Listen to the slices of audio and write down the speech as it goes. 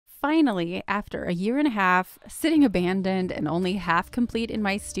finally, after a year and a half, sitting abandoned and only half complete in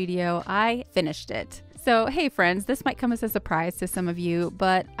my studio, I finished it. So, hey friends, this might come as a surprise to some of you,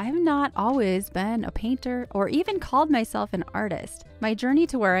 but I've not always been a painter or even called myself an artist. My journey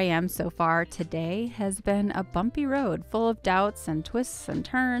to where I am so far today has been a bumpy road full of doubts and twists and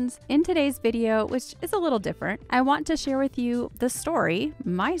turns. In today's video, which is a little different, I want to share with you the story,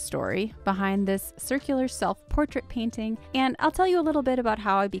 my story, behind this circular self-portrait painting, and I'll tell you a little bit about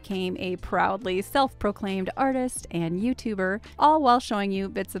how I became a proudly self-proclaimed artist and YouTuber, all while showing you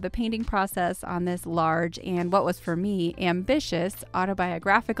bits of the painting process on this large and, what was for me, ambitious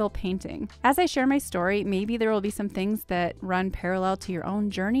autobiographical painting. As I share my story, maybe there will be some things that run parallel to your own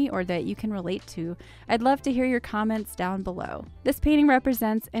journey or that you can relate to. I'd love to hear your comments down below. This painting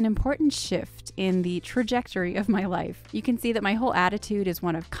represents an important shift in the trajectory of my life. You can see that my whole attitude is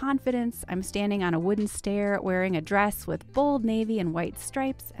one of confidence. I'm standing on a wooden stair wearing a dress with bold navy and white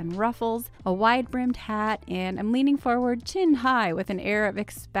stripes and ruffles, a wide-brimmed hat, and I'm leaning forward chin high with an air of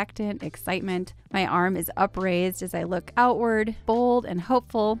expectant excitement. My arm is upraised as I look outward, bold and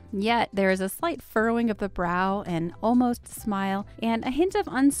hopeful, yet there is a slight furrowing of the brow, an almost smile, and a hint of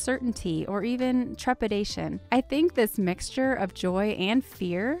uncertainty or even trepidation. I think this mixture of joy and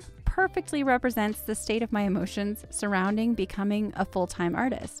fear perfectly represents the state of my emotions surrounding becoming a full-time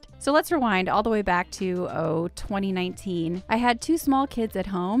artist. So let's rewind all the way back to 2019. I had two small kids at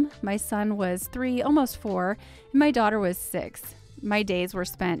home. My son was 3, almost 4, and my daughter was 6. My days were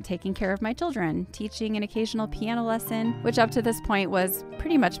spent taking care of my children, teaching an occasional piano lesson, which up to this point was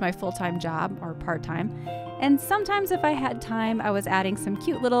pretty much my full-time job or part-time. And sometimes if I had time, I was adding some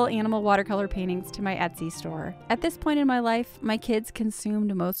cute little animal watercolor paintings to my Etsy store. At this point in my life, my kids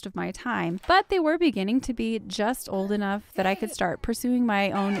consumed most of my time, but they were beginning to be just old enough that I could start pursuing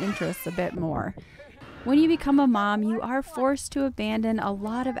my own interests a bit more. When you become a mom, you are forced to abandon a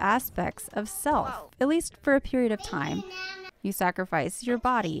lot of aspects of self, at least for a period of time. You sacrifice your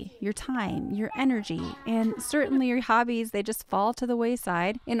body, your time, your energy, and certainly your hobbies. They just fall to the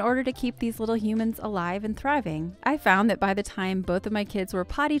wayside in order to keep these little humans alive and thriving. I found that by the time both of my kids were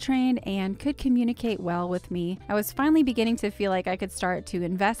potty trained and could communicate well with me, I was finally beginning to feel like I could start to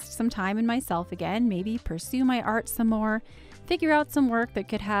invest some time in myself again, maybe pursue my art some more, figure out some work that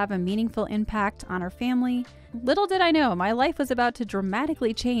could have a meaningful impact on our family. Little did I know, my life was about to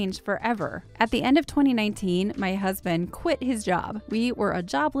dramatically change forever. At the end of 2019, my husband quit his job. We were a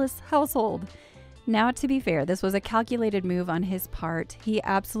jobless household. Now, to be fair, this was a calculated move on his part. He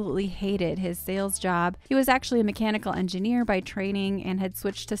absolutely hated his sales job. He was actually a mechanical engineer by training and had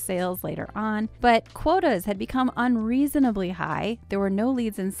switched to sales later on, but quotas had become unreasonably high. There were no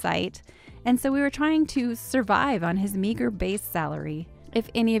leads in sight, and so we were trying to survive on his meager base salary. If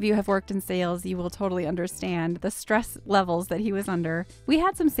any of you have worked in sales, you will totally understand the stress levels that he was under. We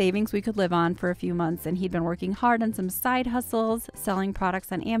had some savings we could live on for a few months, and he'd been working hard on some side hustles, selling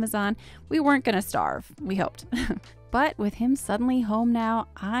products on Amazon. We weren't going to starve, we hoped. But with him suddenly home now,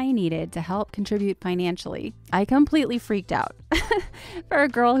 I needed to help contribute financially. I completely freaked out. For a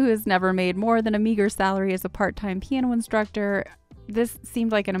girl who has never made more than a meager salary as a part-time piano instructor, this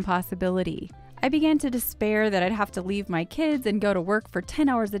seemed like an impossibility. I began to despair that I'd have to leave my kids and go to work for 10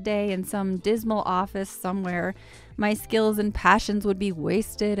 hours a day in some dismal office somewhere. My skills and passions would be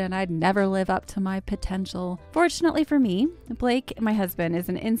wasted and I'd never live up to my potential. Fortunately for me, Blake, my husband, is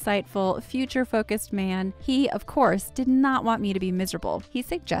an insightful, future-focused man. He, of course, did not want me to be miserable. He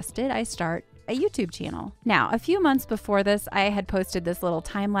suggested I start a YouTube channel. Now, a few months before this, I had posted this little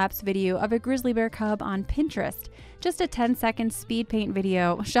time-lapse video of a grizzly bear cub on Pinterest. Just a 10-second speed paint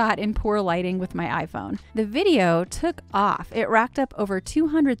video shot in poor lighting with my iPhone. The video took off. It racked up over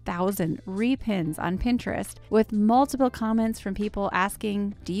 200,000 repins on Pinterest with multiple comments from people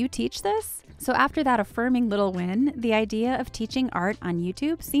asking, "Do you teach this?" So after that affirming little win, the idea of teaching art on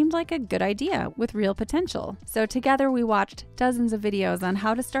YouTube seemed like a good idea with real potential. So together we watched dozens of videos on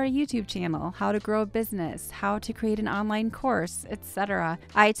how to start a YouTube channel, how to grow a business, how to create an online course, etc.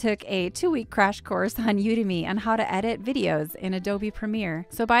 I took a 2-week crash course on Udemy on how to edit videos in Adobe Premiere.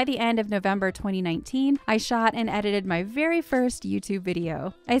 So by the end of November 2019, I shot and edited my very first YouTube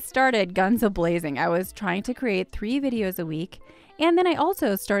video. I started guns a-blazing. I was trying to create 3 videos a week. And then I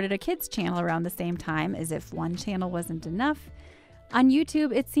also started a kids channel around the same time, as if one channel wasn't enough. On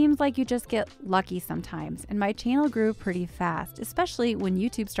YouTube, it seems like you just get lucky sometimes, and my channel grew pretty fast, especially when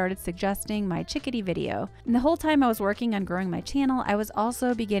YouTube started suggesting my chickadee video. And the whole time I was working on growing my channel, I was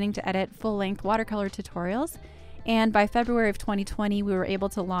also beginning to edit full-length watercolor tutorials. And by February of 2020, we were able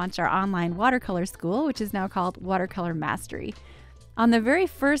to launch our online watercolor school, which is now called Watercolor Mastery. On the very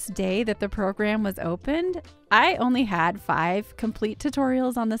first day that the program was opened, I only had 5 complete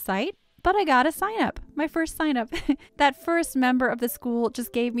tutorials on the site, but I got a sign up, my first sign up. That first member of the school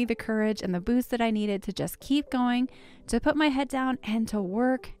just gave me the courage and the boost that I needed to just keep going, to put my head down and to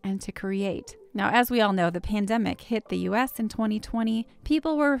work and to create. Now, as we all know, the pandemic hit the US in 2020.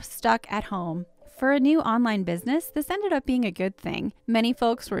 People were stuck at home. For a new online business, this ended up being a good thing. Many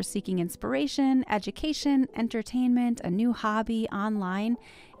folks were seeking inspiration, education, entertainment, a new hobby online,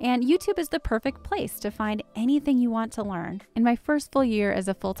 and YouTube is the perfect place to find anything you want to learn. In my first full year as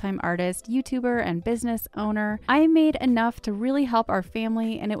a full-time artist, YouTuber, and business owner, I made enough to really help our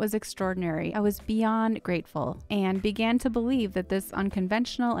family, and it was extraordinary. I was beyond grateful and began to believe that this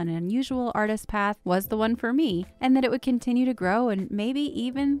unconventional and unusual artist path was the one for me, and that it would continue to grow and maybe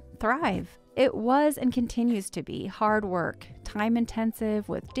even thrive. It was and continues to be hard work, time intensive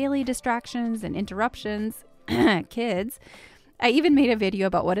with daily distractions and interruptions, kids. I even made a video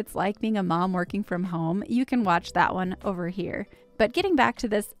about what it's like being a mom working from home. You can watch that one over here. But getting back to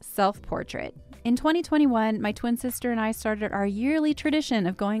this self-portrait. In 2021, my twin sister and I started our yearly tradition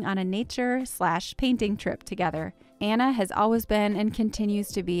of going on a nature/painting trip together. Anna has always been and continues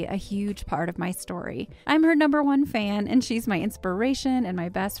to be a huge part of my story. I'm her #1 fan, and she's my inspiration and my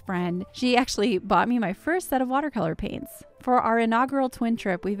best friend. She actually bought me my first set of watercolor paints. For our inaugural twin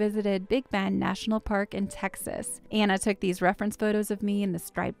trip, we visited Big Bend National Park in Texas. Anna took these reference photos of me in the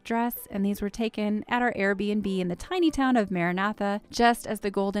striped dress, and these were taken at our Airbnb in the tiny town of Maranatha, just as the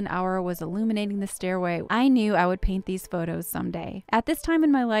golden hour was illuminating the stairway. I knew I would paint these photos someday. At this time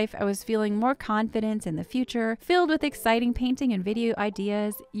in my life, I was feeling more confident in the future, filled with exciting painting and video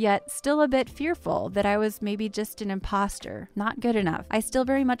ideas, yet still a bit fearful that I was maybe just an imposter, not good enough. I still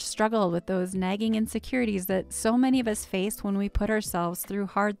very much struggle with those nagging insecurities that so many of us face when we put ourselves through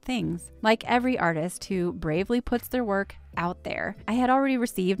hard things. Like every artist who bravely puts their work out there, I had already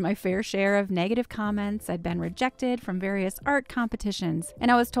received my fair share of negative comments. I'd been rejected from various art competitions, and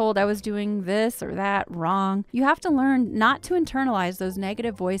I was told I was doing this or that wrong. You have to learn not to internalize those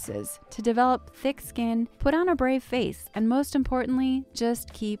negative voices, to develop thick skin, put on a brave face, and most importantly,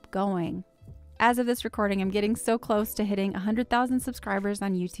 just keep going. As of this recording, I'm getting so close to hitting 100,000 subscribers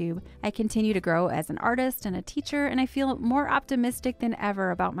on YouTube. I continue to grow as an artist and a teacher, and I feel more optimistic than ever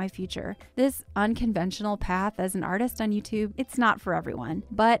about my future. This unconventional path as an artist on YouTube, it's not for everyone,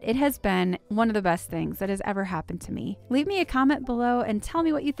 but it has been one of the best things that has ever happened to me. Leave me a comment below and tell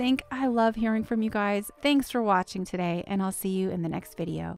me what you think. I love hearing from you guys. Thanks for watching today, and I'll see you in the next video.